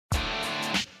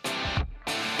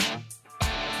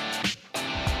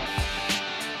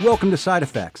Welcome to Side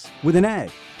Effects with an A.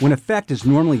 When effect is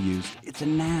normally used, it's a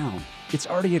noun. It's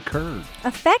already occurred.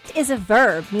 Effect is a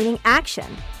verb meaning action.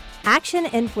 Action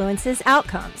influences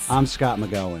outcomes. I'm Scott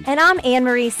McGowan. And I'm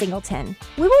Anne-Marie Singleton.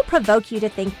 We will provoke you to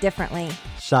think differently.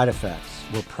 Side Effects,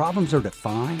 where problems are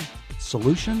defined,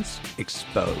 solutions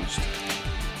exposed.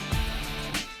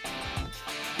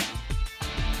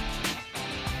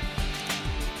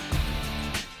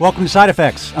 Welcome to Side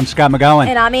Effects. I'm Scott McGowan.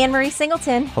 And I'm Anne-Marie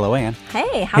Singleton. Hello, Anne.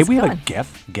 Hey, how's it we going?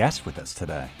 have a guest with us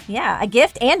today. Yeah, a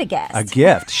gift and a guest. A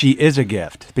gift. She is a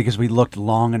gift because we looked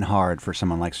long and hard for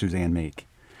someone like Suzanne Meek.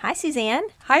 Hi, Suzanne.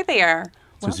 Hi there.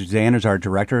 So Suzanne is our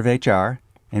director of HR.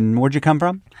 And where'd you come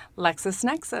from?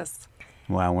 LexisNexis.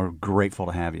 Wow, we're grateful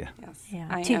to have you. Yes, Yeah.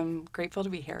 I am grateful to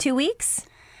be here. 2 weeks?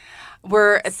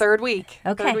 We're a third week.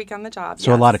 Okay. Third week on the job.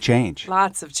 So a lot of change.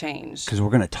 Lots of change. Because we're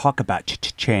going to talk about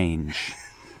change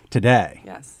today.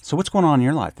 Yes. So what's going on in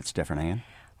your life that's different, Anne?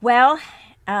 Well,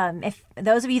 if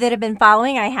those of you that have been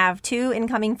following, I have 2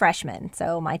 incoming freshmen.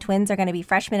 So my twins are going to be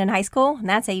freshmen in high school, and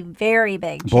that's a very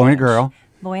big change. Boy and a girl.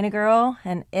 Boy and a girl,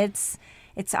 and it's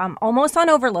almost on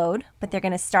overload, but they're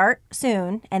going to start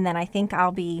soon, and then I think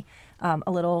I'll be a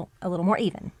little more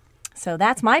even. So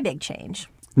that's my big change.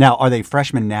 Now, are they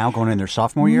freshmen now going in their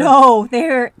sophomore year? No,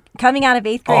 they're coming out of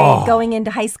 8th grade, going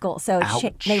into high school. So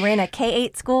Ouch. they were in a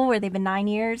K-8 school where they've been 9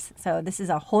 years. So this is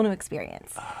a whole new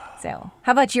experience. So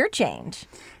how about your change?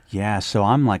 Yeah, so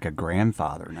I'm like a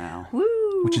grandfather now,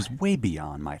 Woo! which is way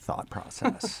beyond my thought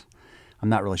process. I'm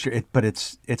not really sure, but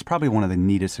it's probably one of the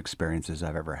neatest experiences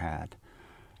I've ever had.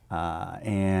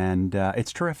 And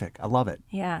it's terrific. I love it.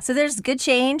 Yeah. So there's good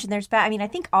change and there's bad. I mean, I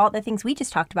think all the things we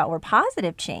just talked about were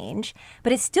positive change,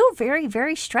 but it's still very,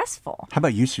 very stressful. How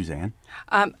about you, Suzanne?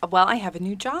 Well, I have a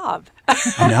new job.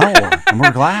 I know, and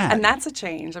we're glad. And that's a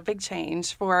change, a big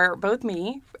change for both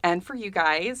me and for you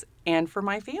guys and for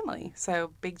my family.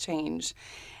 So big change.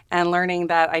 And learning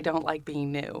that I don't like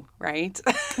being new, right?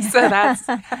 So that's...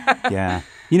 Yeah.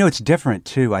 You know, it's different,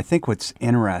 too. I think what's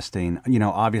interesting,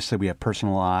 obviously we have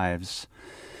personal lives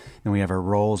and we have our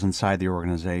roles inside the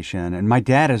organization. And my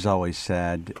dad has always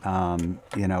said,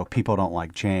 people don't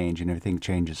like change and everything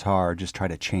changes hard. Just try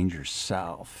to change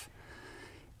yourself.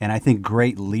 And I think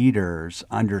great leaders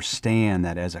understand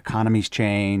that as economies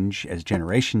change, as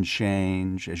generations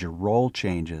change, as your role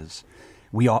changes,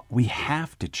 we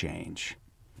have to change.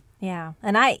 Yeah.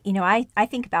 And I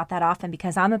think about that often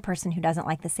because I'm a person who doesn't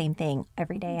like the same thing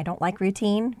every day. I don't like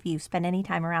routine. If you spend any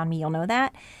time around me, you'll know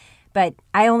that. But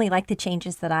I only like the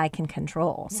changes that I can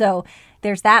control. So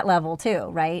there's that level too,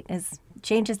 right? Is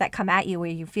changes that come at you where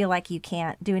you feel like you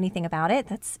can't do anything about it.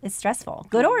 It's stressful,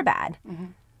 good or bad. Mm-hmm.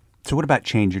 So what about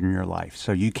change in your life?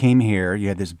 So you came here, you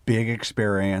had this big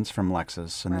experience from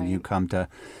Lexis, and then you come to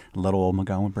little old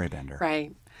McGowan Brabender.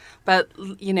 Right. But,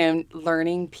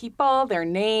 learning people, their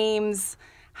names,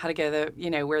 how to go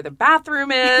where the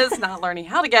bathroom is, not learning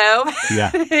how to go,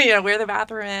 Yeah. where the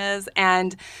bathroom is,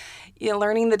 and,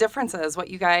 learning the differences, what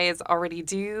you guys already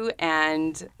do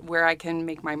and where I can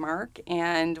make my mark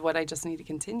and what I just need to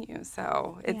continue.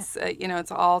 So it's,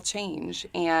 it's all change.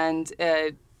 And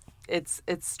it's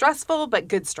stressful, but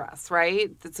good stress,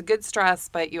 right? It's a good stress,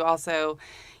 but you also...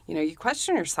 you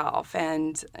question yourself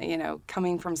and,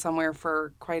 coming from somewhere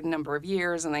for quite a number of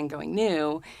years and then going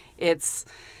new, it's,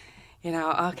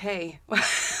 okay, what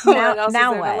else is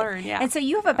there to learn? Yeah. And so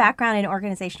you have a background in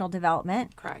organizational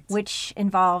development. Correct. Which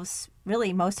involves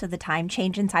really most of the time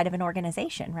change inside of an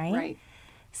organization, right? Right.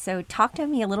 So talk to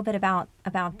me a little bit about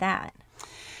that.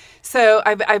 So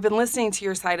I've been listening to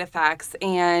your side effects,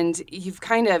 and you've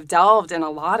kind of delved in a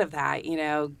lot of that,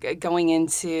 going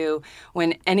into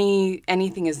when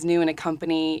anything is new in a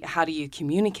company, how do you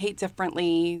communicate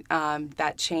differently,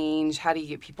 that change, how do you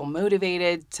get people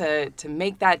motivated to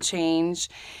make that change,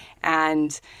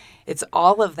 and it's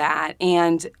all of that.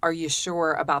 And are you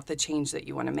sure about the change that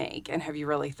you want to make? And have you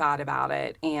really thought about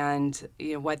it? And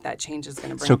what that change is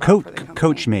going to bring So about for the company?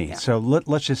 coach me. Yeah. So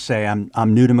let's just say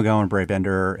I'm new to McGowan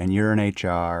Brabender and you're in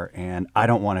HR and I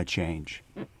don't want to change.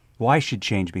 Why should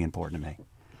change be important to me?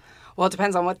 Well, it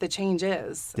depends on what the change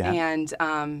is, Yeah.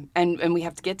 and we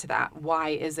have to get to that. Why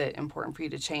is it important for you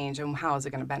to change, and how is it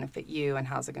going to benefit you, and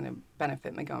how is it going to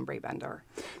benefit McGowan Brabender?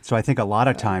 So I think a lot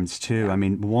of times too. Yeah. I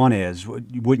mean, one is,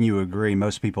 wouldn't you agree?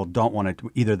 Most people don't want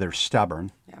to. Either they're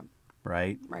stubborn, Yeah,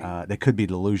 right? Right. They could be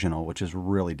delusional, which is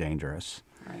really dangerous.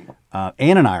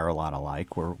 Ann and I are a lot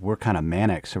alike. We're kind of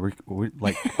manic, so we're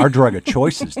like our drug of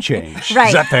choice has changed. Right.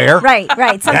 Is that fair? Right.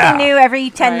 Something Yeah. new every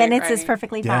 10 Right, minutes is right.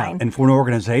 perfectly Yeah. fine. And for an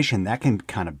organization, that can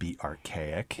kind of be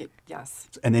archaic. Yes.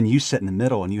 And then you sit in the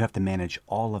middle, and you have to manage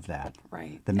all of that.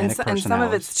 Right. The And, manic and some of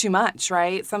personalities. it's too much,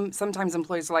 right? Sometimes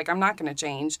employees are like, I'm not going to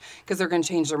change because they're going to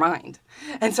change their mind.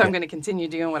 And so I'm going to continue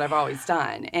doing what I've always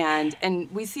done. And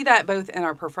we see that both in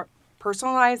our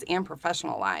personal lives and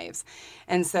professional lives.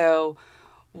 And so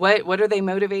what are they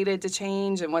motivated to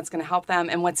change, and what's going to help them,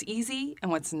 and what's easy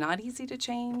and what's not easy to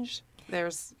change?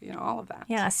 There's, all of that.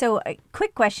 Yeah. So a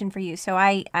quick question for you. So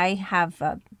I have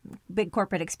a big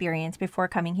corporate experience before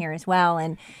coming here as well.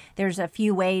 And there's a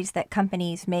few ways that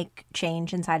companies make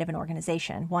change inside of an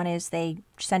organization. One is they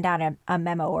send out a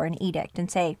memo or an edict and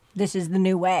say, this is the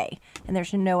new way. And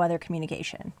there's no other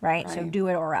communication, right? So do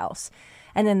it or else.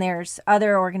 And then there's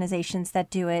other organizations that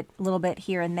do it a little bit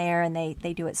here and there, and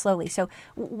they do it slowly. So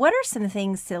what are some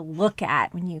things to look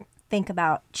at when you think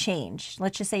about change?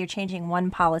 Let's just say you're changing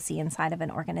one policy inside of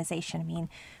an organization. I mean,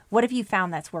 what have you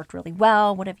found that's worked really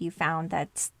well? What have you found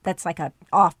that's like a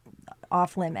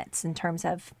off limits in terms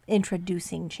of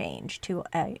introducing change to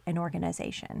an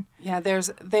organization? Yeah,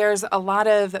 there's a lot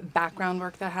of background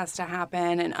work that has to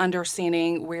happen, and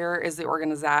understanding where is the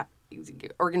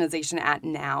organization at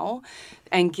now,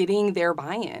 and getting their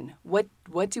buy-in. What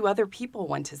do other people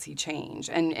want to see change,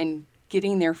 and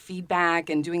getting their feedback,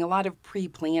 and doing a lot of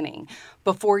pre-planning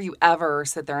before you ever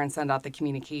sit there and send out the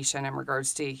communication in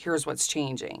regards to here's what's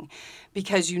changing,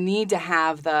 because you need to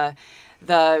have the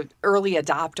early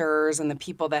adopters and the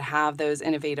people that have those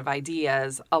innovative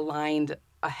ideas aligned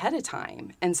ahead of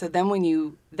time. And so then when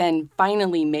you then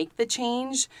finally make the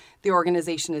change, the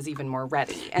organization is even more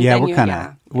ready. And Yeah, then we're kind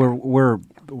of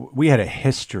we had a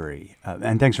history,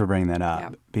 and thanks for bringing that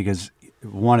up, because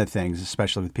one of the things,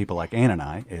 especially with people like Ann and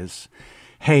I, is,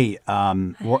 hey,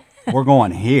 we're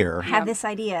going here. I have this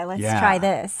idea. Let's Yeah. try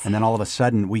this. And then all of a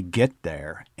sudden we get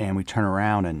there and we turn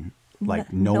around and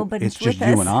Nobody's it's just with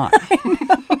you us. and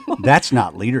I. That's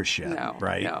not leadership, No,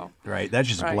 right? no. Right. That's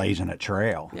just Right. blazing a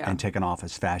trail Yeah. and taking off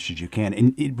as fast as you can.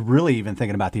 And really even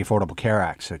thinking about the Affordable Care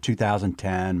Act. So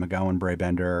 2010, McGowan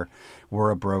Brabender, we're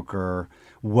a broker.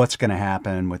 What's going to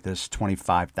happen with this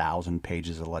 25,000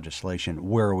 pages of legislation?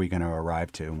 Where are we going to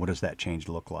arrive to? And what does that change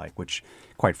look like? Which,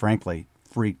 quite frankly,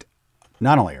 freaked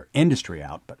not only our industry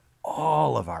out, but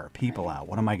all of our people out.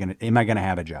 Am I going to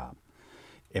have a job?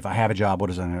 If I have a job, what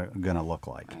is it going to look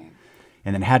like? Right.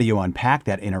 And then how do you unpack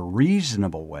that in a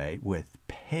reasonable way with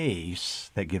pace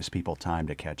that gives people time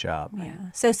to catch up? Yeah.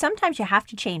 So sometimes you have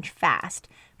to change fast,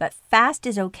 but fast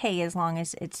is okay as long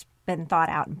as it's been thought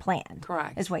out and planned.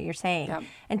 Correct. Is what you're saying. Yep.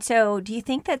 And so do you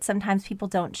think that sometimes people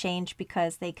don't change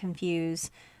because they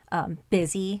confuse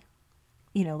busy,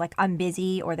 like I'm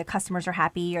busy, or the customers are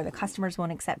happy, or the customers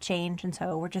won't accept change, and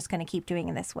so we're just going to keep doing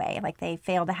it this way? Like they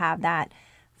fail to have that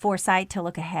foresight to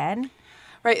look ahead?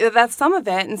 Right, that's some of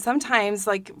it. And sometimes,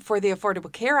 like for the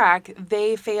Affordable Care Act,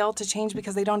 they fail to change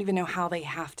because they don't even know how they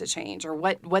have to change or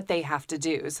what they have to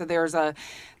do. So there's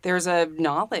a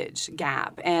knowledge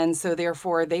gap, and so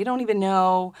therefore they don't even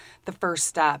know the first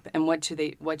step and what should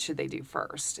they do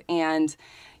first. And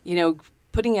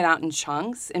putting it out in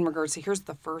chunks in regards to here's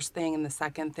the first thing and the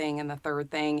second thing and the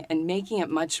third thing, and making it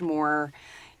much more,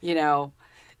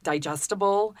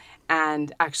 digestible,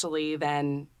 and actually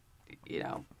then,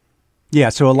 Yeah,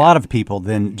 so a lot of people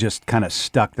then just kind of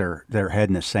stuck their head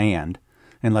in the sand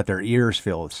and let their ears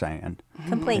fill with sand.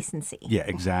 Complacency. Yeah,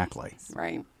 exactly.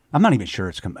 right. I'm not even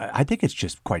sure I think it's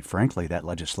just, quite frankly, that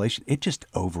legislation, it just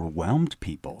overwhelmed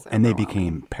people and they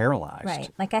became paralyzed. Right.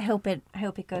 Like I hope it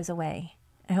goes away.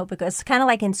 I hope it goes. It's kind of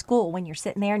like in school when you're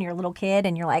sitting there and you're a little kid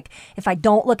and you're like, if I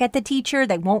don't look at the teacher,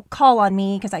 they won't call on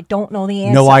me because I don't know the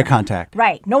answer. No eye contact.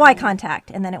 Right. No eye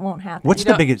contact. And then it won't happen. What's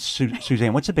the biggest,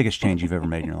 Suzanne, what's the biggest change you've ever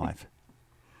made in your life?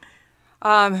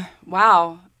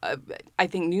 Wow. I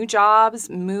think new jobs,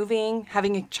 moving,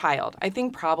 having a child. I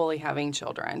think probably having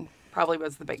children probably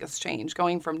was the biggest change,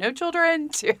 going from no children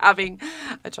to having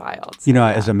a child. So,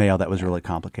 As a male, that was really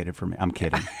complicated for me. I'm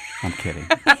kidding.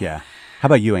 Yeah. How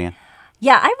about you, Ann?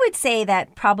 Yeah, I would say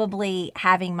that probably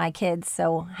having my kids,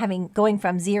 so going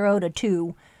from 0 to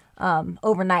 2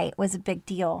 overnight was a big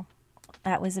deal.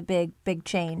 That was a big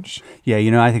change. Yeah,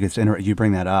 I think it's interesting you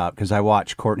bring that up because I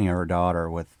watch Courtney, our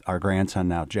daughter, with our grandson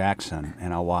now, Jackson,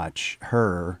 and I watch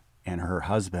her and her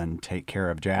husband take care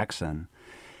of Jackson.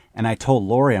 And I told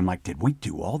Lori, I'm like, did we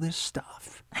do all this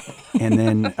stuff? And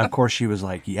then, of course, she was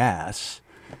like, yes.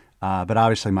 But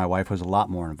obviously my wife was a lot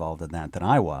more involved in that than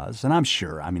I was. And I'm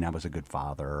sure, I was a good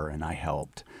father and I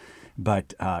helped.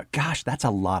 But gosh, that's a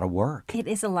lot of work. It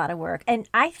is a lot of work. And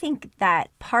I think that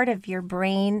part of your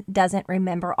brain doesn't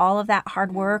remember all of that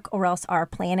hard work, or else our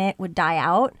planet would die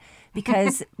out,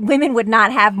 because women would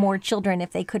not have more children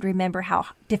if they could remember how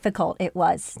difficult it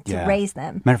was to raise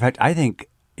them. Matter of fact, I think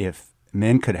if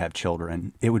men could have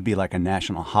children, it would be like a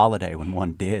national holiday when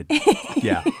one did.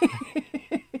 Yeah.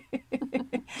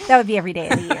 That would be every day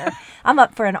of the year. I'm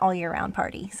up for an all year round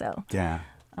party. So Yeah.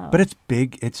 But it's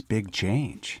big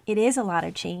change. it is a lot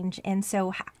of change. And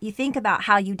so you think about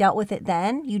how you dealt with it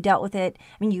then. You dealt with it,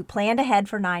 I mean, you planned ahead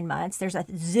for 9 months. There's a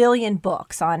zillion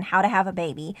books on how to have a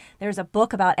baby. There's a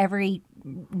book about every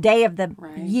day of the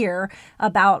year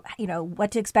about,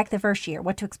 what to expect the first year,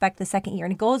 what to expect the second year.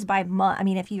 And it goes by month. I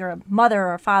mean, if you're a mother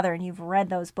or a father and you've read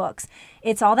those books,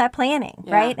 it's all that planning,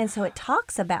 right? And so it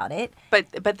talks about it.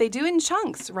 But they do in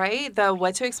chunks, right? The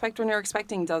what to expect when you're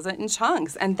expecting does it in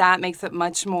chunks, and that makes it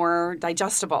much more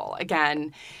digestible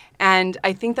again. And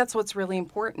I think that's what's really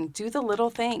important. Do the little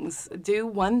things. Do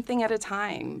one thing at a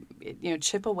time.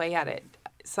 Chip away at it.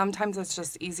 Sometimes it's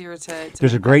just easier to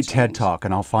There's a make great that TED change. Talk,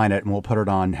 and I'll find it, and we'll put it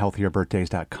on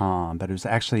healthierbirthdays.com. But it was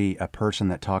actually a person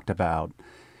that talked about,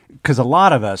 because a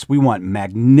lot of us, we want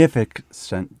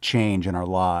magnificent change in our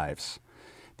lives.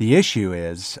 The issue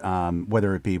is,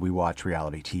 whether it be we watch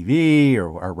reality TV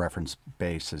or our reference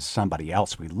base is somebody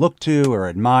else we look to or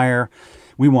admire,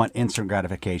 we want instant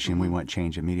gratification. We want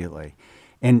change immediately.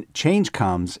 And change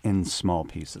comes in small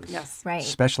pieces. Yes. Right.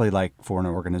 Especially like for an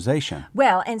organization.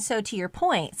 Well, and so to your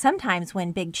point, sometimes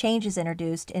when big change is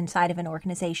introduced inside of an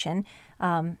organization,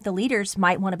 the leaders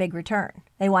might want a big return.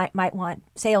 They might want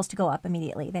sales to go up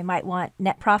immediately. They might want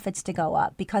net profits to go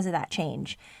up because of that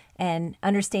change. And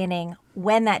understanding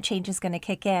when that change is going to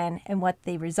kick in and what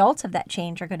the results of that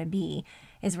change are going to be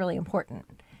is really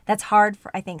important. That's hard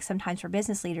for, I think, sometimes for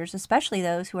business leaders, especially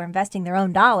those who are investing their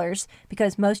own dollars,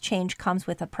 because most change comes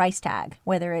with a price tag,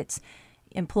 whether it's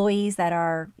employees that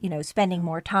are, spending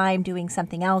more time doing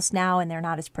something else now and they're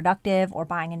not as productive, or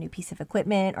buying a new piece of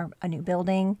equipment or a new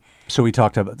building. So we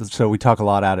talk a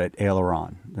lot out at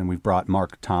Aileron, and we've brought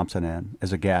Mark Thompson in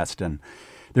as a guest, and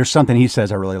there's something he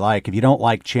says I really like. If you don't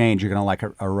like change, you're going to like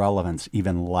irrelevance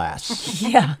even less.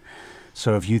 Yeah.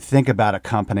 So if you think about a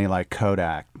company like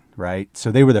Kodak, right?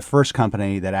 So they were the first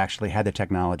company that actually had the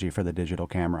technology for the digital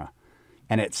camera,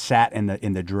 and it sat in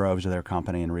the droves of their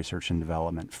company in research and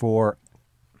development for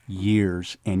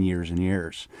years and years and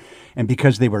years. And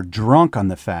because they were drunk on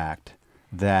the fact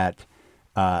that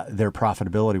their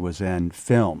profitability was in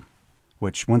film,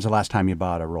 which, when's the last time you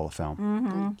bought a roll of film?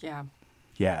 Mm-hmm. Yeah.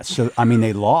 Yeah, so,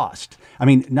 they lost.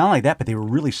 Not only that, but they were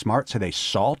really smart, so they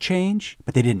saw change,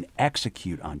 but they didn't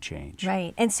execute on change.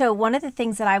 Right. And so one of the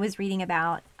things that I was reading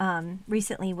about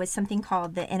recently was something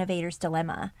called the innovator's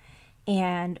dilemma.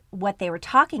 And what they were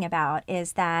talking about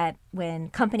is that when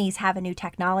companies have a new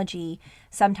technology,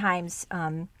 sometimes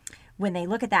when they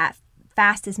look at that,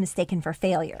 fast is mistaken for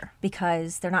failure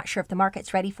because they're not sure if the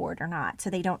market's ready for it or not, so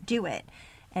they don't do it.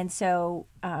 And so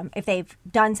if they've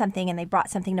done something and they brought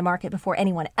something to market before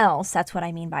anyone else, that's what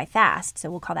I mean by fast. So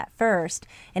we'll call that first,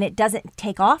 and it doesn't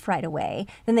take off right away,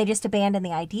 then they just abandon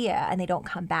the idea and they don't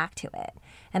come back to it.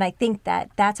 And I think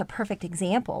that that's a perfect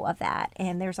example of that.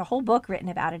 And there's a whole book written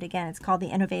about it. Again, it's called The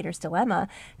Innovator's Dilemma,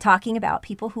 talking about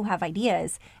people who have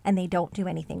ideas and they don't do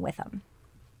anything with them.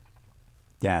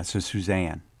 Yeah, so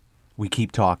Suzanne, we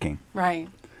keep talking. Right.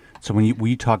 So when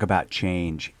you talk about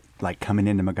change, like coming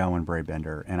into McGowan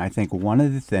Brabender, and I think one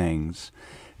of the things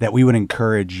that we would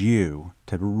encourage you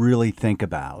to really think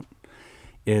about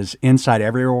is inside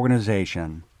every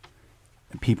organization,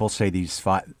 people say these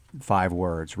five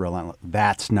words, relentless.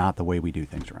 That's not the way we do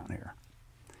things around here.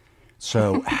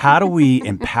 So how do we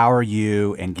empower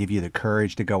you and give you the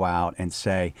courage to go out and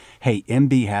say, hey,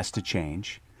 MB has to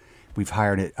change. We've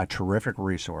hired a terrific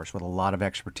resource with a lot of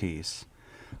expertise.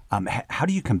 How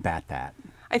do you combat that?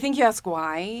 I think you ask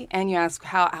why, and you ask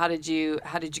how did you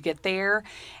get there,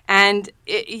 and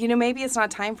maybe it's not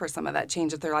time for some of that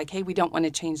change. If they're like, hey, we don't want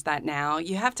to change that now,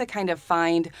 you have to kind of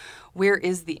find where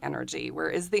is the energy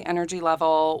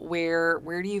level, where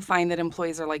do you find that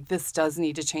employees are like, this does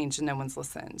need to change and no one's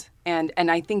listened, and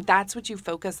I think that's what you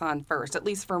focus on first. At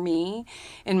least for me,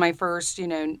 in my first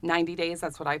 90 days,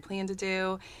 that's what I plan to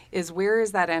do, is where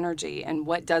is that energy and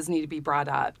what does need to be brought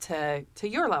up to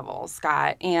your level,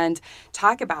 Scott, and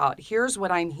talk about here's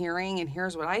what I'm hearing and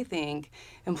here's what I think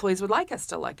employees would like us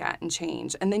to look at and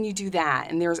change. And then you do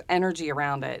that and there's energy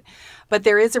around it. But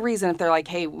there is a reason if they're like,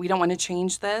 hey, we don't want to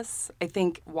change this. I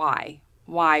think why?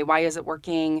 Why is it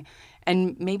working?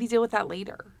 And maybe deal with that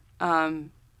later.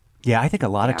 Yeah, I think a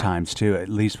lot of times too, at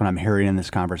least when I'm hearing in this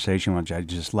conversation, which I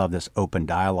just love this open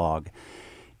dialogue,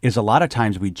 is a lot of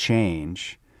times we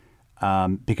change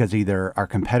because either our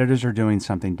competitors are doing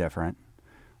something different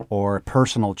or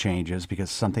personal changes because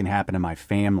something happened in my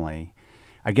family.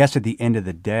 I guess at the end of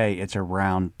the day, it's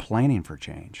around planning for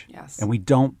change. Yes. And we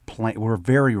don't plan. We're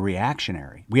very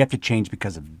reactionary. We have to change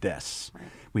because of this. Right.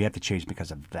 We have to change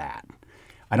because of that.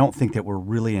 I don't think that we're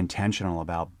really intentional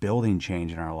about building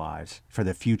change in our lives for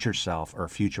the future self or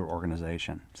future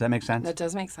organization. Does that make sense? That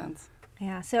does make sense.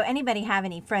 Yeah. So anybody have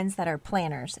any friends that are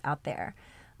planners out there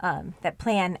that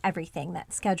plan everything,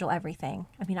 that schedule everything?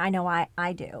 I mean, I know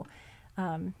I do.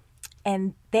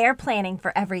 And they're planning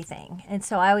for everything. And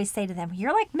so I always say to them,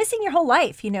 you're like missing your whole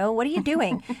life, what are you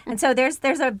doing? And so there's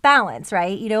a balance,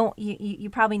 right? You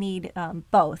probably need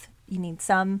both. You need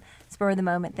some spur of the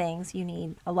moment things. You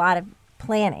need a lot of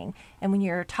planning. And when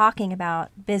you're talking about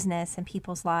business and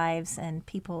people's lives and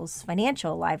people's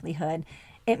financial livelihood,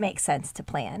 it makes sense to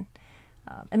plan.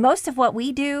 And most of what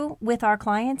we do with our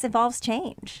clients involves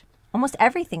change. Almost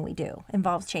everything we do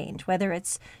involves change, whether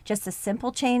it's just a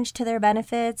simple change to their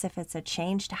benefits, if it's a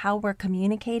change to how we're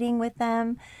communicating with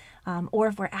them, or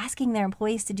if we're asking their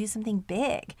employees to do something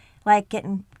big, like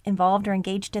getting involved or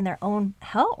engaged in their own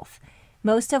health.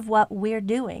 Most of what we're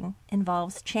doing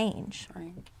involves change.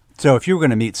 Right. So if you were going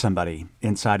to meet somebody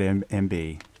inside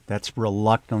MB that's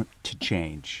reluctant to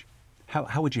change,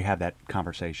 how would you have that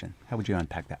conversation? How would you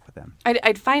unpack that with them?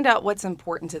 I'd find out what's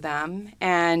important to them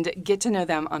and get to know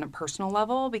them on a personal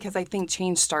level, because I think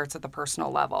change starts at the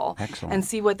personal level. Excellent. And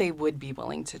see what they would be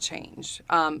willing to change,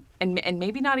 and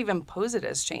maybe not even pose it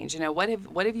as change. What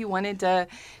have you wanted to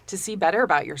see better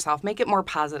about yourself? Make it more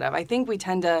positive. I think we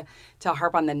tend to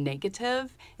harp on the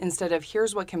negative instead of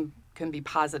here's what can be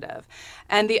positive.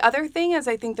 And the other thing is,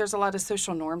 I think there's a lot of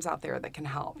social norms out there that can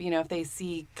help. If they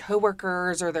see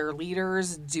coworkers or their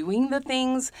leaders doing the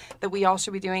things that we all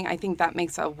should be doing, I think that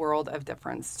makes a world of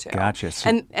difference too. Gotcha.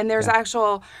 And there's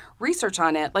actual research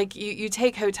on it. Like you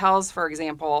take hotels, for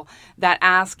example, that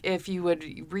ask if you would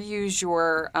reuse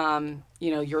your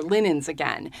your linens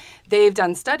again. They've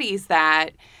done studies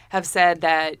that have said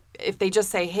that if they just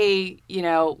say, hey,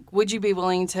 would you be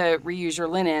willing to reuse your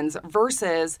linens,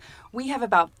 versus we have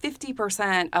about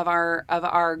 50% of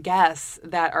our guests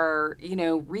that are,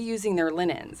 reusing their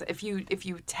linens. If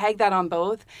you tag that on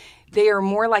both, they are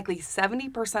more likely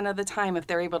 70% of the time, if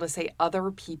they're able to say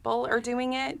other people are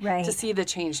doing it, right, to see the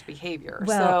changed behavior.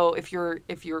 Well, so if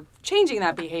you're changing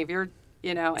that behavior,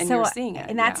 and you're seeing it.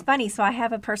 And that's funny. So I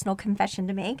have a personal confession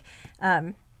to make.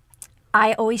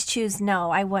 I always choose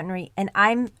no. I wouldn't and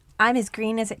I'm as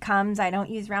green as it comes. I don't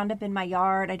use Roundup in my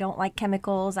yard. I don't like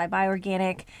chemicals. I buy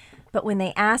organic. But when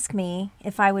they ask me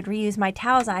if I would reuse my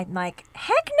towels, I'm like,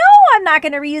 heck no, I'm not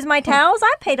going to reuse my towels.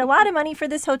 I paid a lot of money for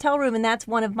this hotel room, and that's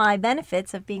one of my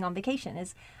benefits of being on vacation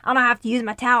is I don't have to use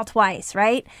my towel twice,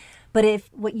 right? But if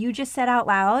what you just said out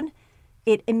loud,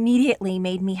 it immediately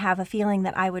made me have a feeling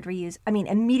that I would reuse. I mean,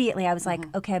 immediately I was like,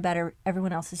 okay,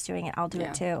 everyone else is doing it. I'll do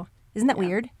it too. Isn't that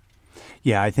weird?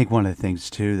 Yeah, I think one of the things,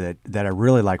 too, that I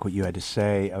really like what you had to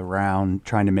say around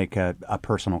trying to make a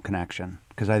personal connection.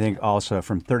 Because I think also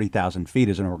from 30,000 feet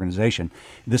as an organization,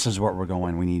 this is where we're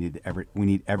going. We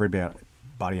need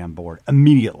everybody on board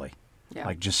immediately. Yeah.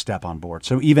 Like just step on board.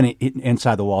 So even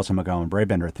inside the walls of McGowan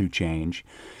Brabender through change,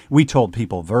 we told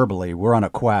people verbally we're on a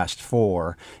quest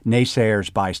for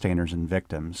naysayers, bystanders, and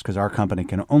victims because our company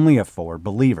can only afford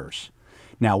believers.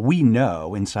 Now, we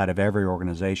know inside of every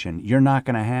organization, you're not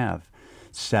going to have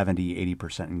 70,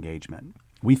 80% engagement.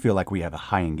 We feel like we have a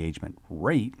high engagement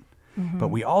rate, but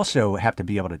we also have to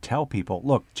be able to tell people,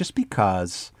 look, just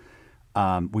because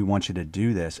we want you to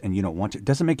do this and you don't want to, it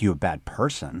doesn't make you a bad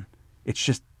person. It's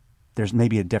just there's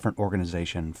maybe a different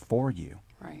organization for you.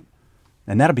 Right.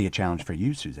 And that'll be a challenge for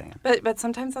you, Suzanne. But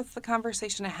sometimes that's the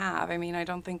conversation to have. I mean, I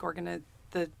don't think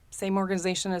the same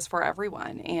organization is for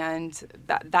everyone, and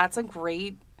that's a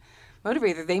great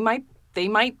motivator. They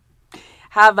might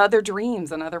have other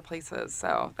dreams in other places.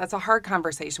 So that's a hard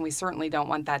conversation. We certainly don't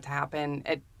want that to happen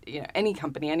at any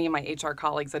company. Any of my HR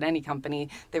colleagues at any company,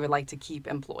 they would like to keep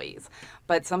employees.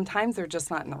 But sometimes they're just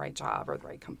not in the right job or the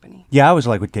right company. Yeah, I always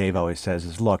like what Dave always says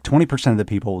is, look, 20% of the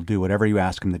people will do whatever you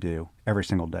ask them to do every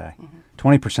single day.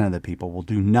 20% of the people will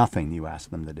do nothing you ask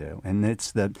them to do. And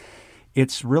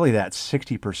it's really that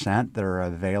 60% that are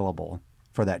available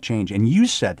for that change. And you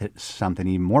said something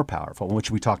even more powerful,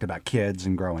 which we talked about kids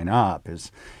and growing up,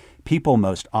 is people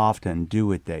most often do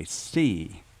what they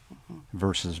see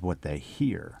versus what they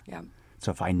hear. Yeah.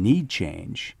 So if I need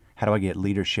change, how do I get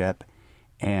leadership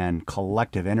and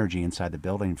collective energy inside the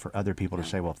building for other people to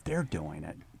say, well, if they're doing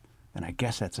it, then I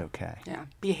guess that's okay. Yeah.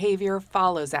 Behavior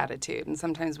follows attitude. And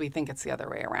sometimes we think it's the other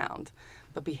way around.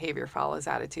 But behavior follows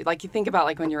attitude. Like you think about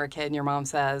like when you're a kid and your mom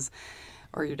says,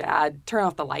 or your dad, turn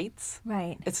off the lights.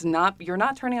 Right. You're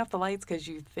not turning off the lights because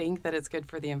you think that it's good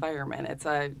for the environment. It's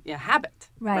a habit,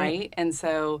 right? And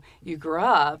so you grew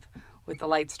up with the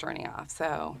lights turning off.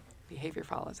 So behavior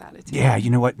follows attitude. Yeah, you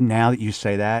know what? Now that you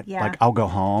say that, Yeah. like I'll go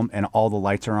home and all the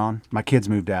lights are on. My kids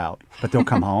moved out, but they'll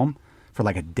come home for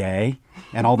like a day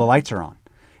and all the lights are on.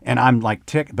 And I'm like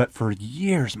but for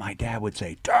years my dad would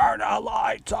say, turn the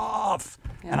lights off.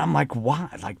 Yeah. And I'm like,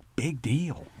 why? Like, big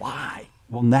deal. Why?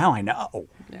 Well, now I know.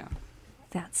 Yeah.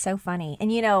 That's so funny.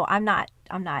 And I'm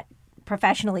not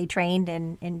professionally trained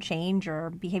in change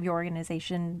or behavior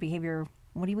organization, behavior,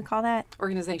 what do you call that?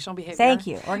 Organizational behavior. Thank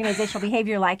you. Organizational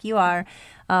behavior like you are.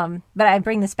 But I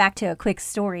bring this back to a quick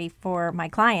story for my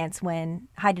clients when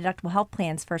high deductible health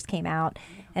plans first came out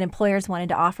and employers wanted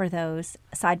to offer those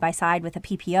side by side with a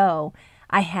PPO.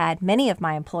 I had many of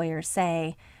my employers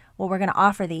say, well, we're going to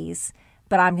offer these,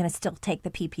 but I'm going to still take the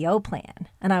PPO plan.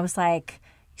 And I was like,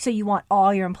 so you want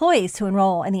all your employees to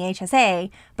enroll in the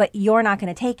HSA, but you're not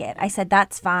going to take it. I said,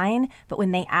 that's fine. But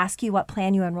when they ask you what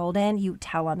plan you enrolled in, you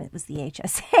tell them it was the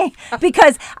HSA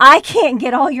because I can't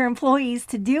get all your employees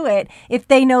to do it if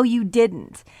they know you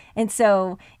didn't. And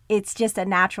so it's just a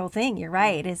natural thing. You're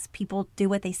right, is people do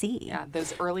what they see. Yeah,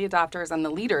 those early adopters and the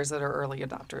leaders that are early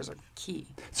adopters are key.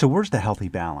 So where's the healthy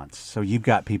balance? So you've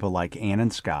got people like Ann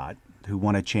and Scott who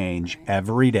want to change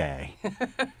every day.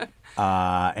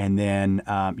 And then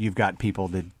you've got people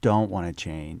that don't want to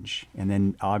change. And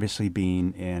then obviously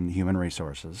being in human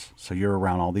resources, so you're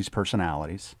around all these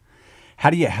personalities.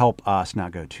 How do you help us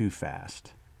not go too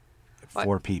fast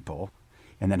for people?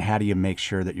 And then how do you make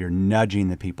sure that you're nudging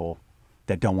the people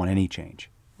that don't want any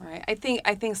change? Right. I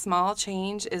think small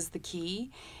change is the key,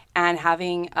 and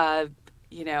having a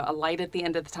light at the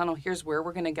end of the tunnel. Here's where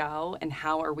we're going to go, and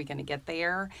how are we going to get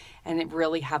there, and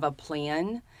really have a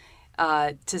plan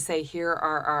to say here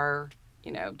are our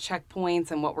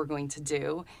checkpoints and what we're going to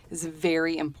do is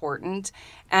very important.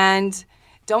 And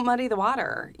don't muddy the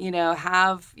water.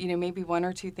 Have maybe one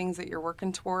or two things that you're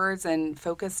working towards and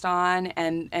focused on,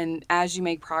 and as you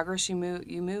make progress, you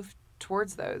move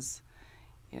towards those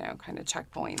kind of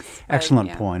checkpoints.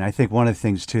 Excellent point. I think one of the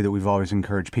things, too, that we've always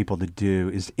encouraged people to do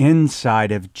is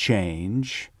inside of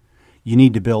change, you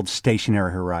need to build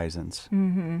stationary horizons.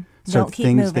 Mm-hmm. So Don't keep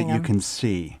things that moving you them. can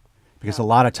see. Because a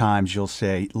lot of times you'll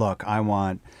say, look, I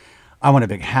want a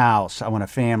big house. I want a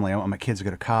family. I want my kids to go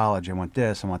to college. I want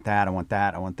this. I want that. I want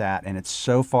that. I want that. And it's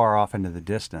so far off into the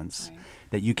distance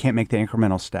that you can't make the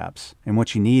incremental steps. And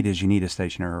what you need is a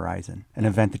stationary horizon, an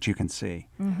event that you can see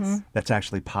that's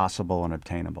actually possible and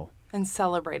obtainable. And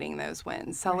celebrating those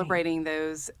wins, celebrating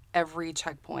those every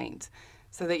checkpoint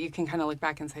so that you can kind of look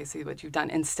back and say, see what you've done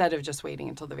instead of just waiting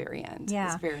until the very end.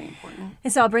 Yeah. It's very important.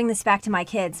 And so I'll bring this back to my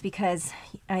kids because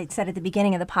I said at the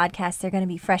beginning of the podcast, they're going to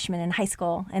be freshmen in high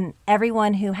school. And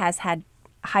everyone who has had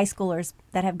high schoolers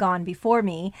that have gone before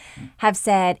me have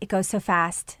said, it goes so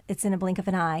fast. It's in a blink of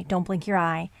an eye. Don't blink your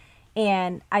eye.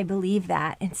 And I believe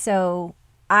that. And so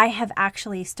I have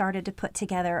actually started to put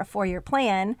together a 4-year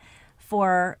plan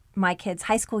for my kids'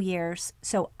 high school years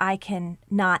so I can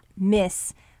not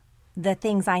miss the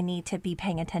things I need to be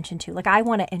paying attention to. Like I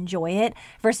want to enjoy it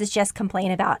versus just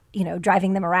complain about,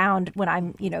 driving them around when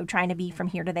I'm, trying to be from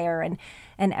here to there and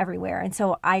everywhere. And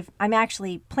so I'm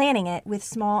actually planning it with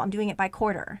I'm doing it by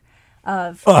quarter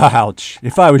of. Ouch.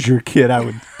 If I was your kid, I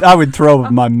would throw up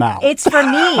in my mouth. It's for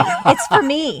me. It's for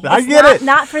me. I It's get not, it.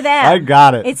 Not for them. I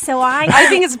got it. It's so I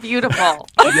think it's beautiful.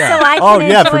 It's so I can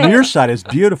enjoy from it. your side, it's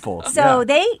beautiful. So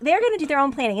they're going to do their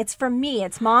own planning. It's for me.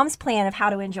 It's mom's plan of how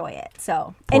to enjoy it.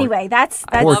 So anyway, that's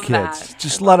Poor love kids. that.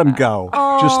 Just I let love them that.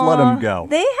 go. Just let them go.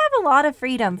 They have a lot of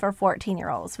freedom for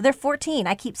 14-year-olds. They're 14.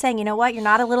 I keep saying, you know what? You're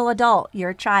not a little adult. You're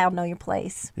a child. Know your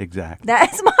place. Exactly.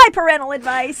 That's my parental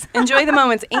advice. Enjoy the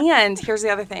moments. And here's the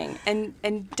other thing.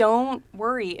 And don't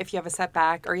worry if you have a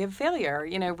setback or you have a failure.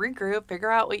 Regroup,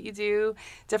 figure out what you do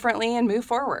differently, and move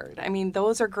forward. I mean,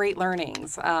 those are great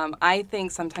learnings. I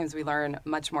think sometimes we learn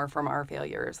much more from our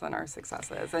failures than our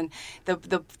successes. And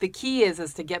the key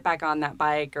is to get back on that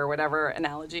bike or whatever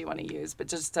analogy you want to use, but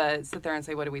just to sit there and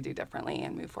say, what do we do differently,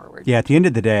 and move forward. Yeah, at the end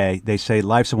of the day, they say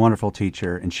life's a wonderful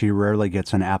teacher, and she rarely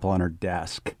gets an apple on her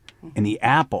desk. And the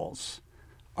apples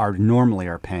are normally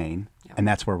our pain, and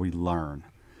that's where we learn.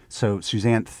 So,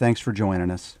 Suzanne, thanks for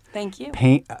joining us. Thank you.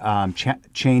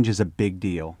 Change is a big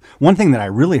deal. One thing that I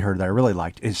really heard that I really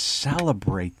liked is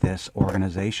celebrate this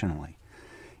organizationally.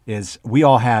 Is we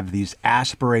all have these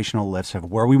aspirational lists of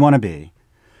where we want to be,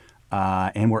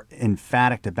 and we're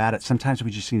emphatic about it. Sometimes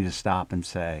we just need to stop and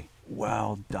say,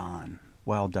 Well done.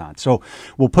 Well done. So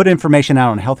we'll put information out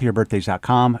on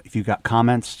healthierbirthdays.com. If you've got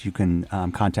comments, you can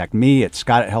contact me at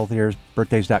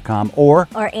scott@healthierbirthdays.com or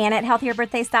Ann at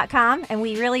healthierbirthdays.com. And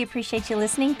we really appreciate you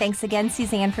listening. Thanks again,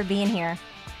 Suzanne, for being here.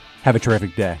 have a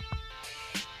terrific day.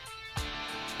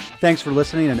 Thanks for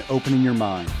listening and opening your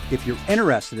mind. If you're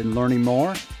interested in learning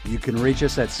more, you can reach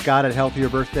us at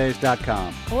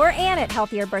scott@healthierbirthdays.com. Or Ann at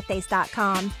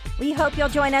healthierbirthdays.com. We hope you'll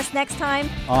join us next time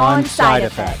on Side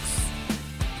Effects.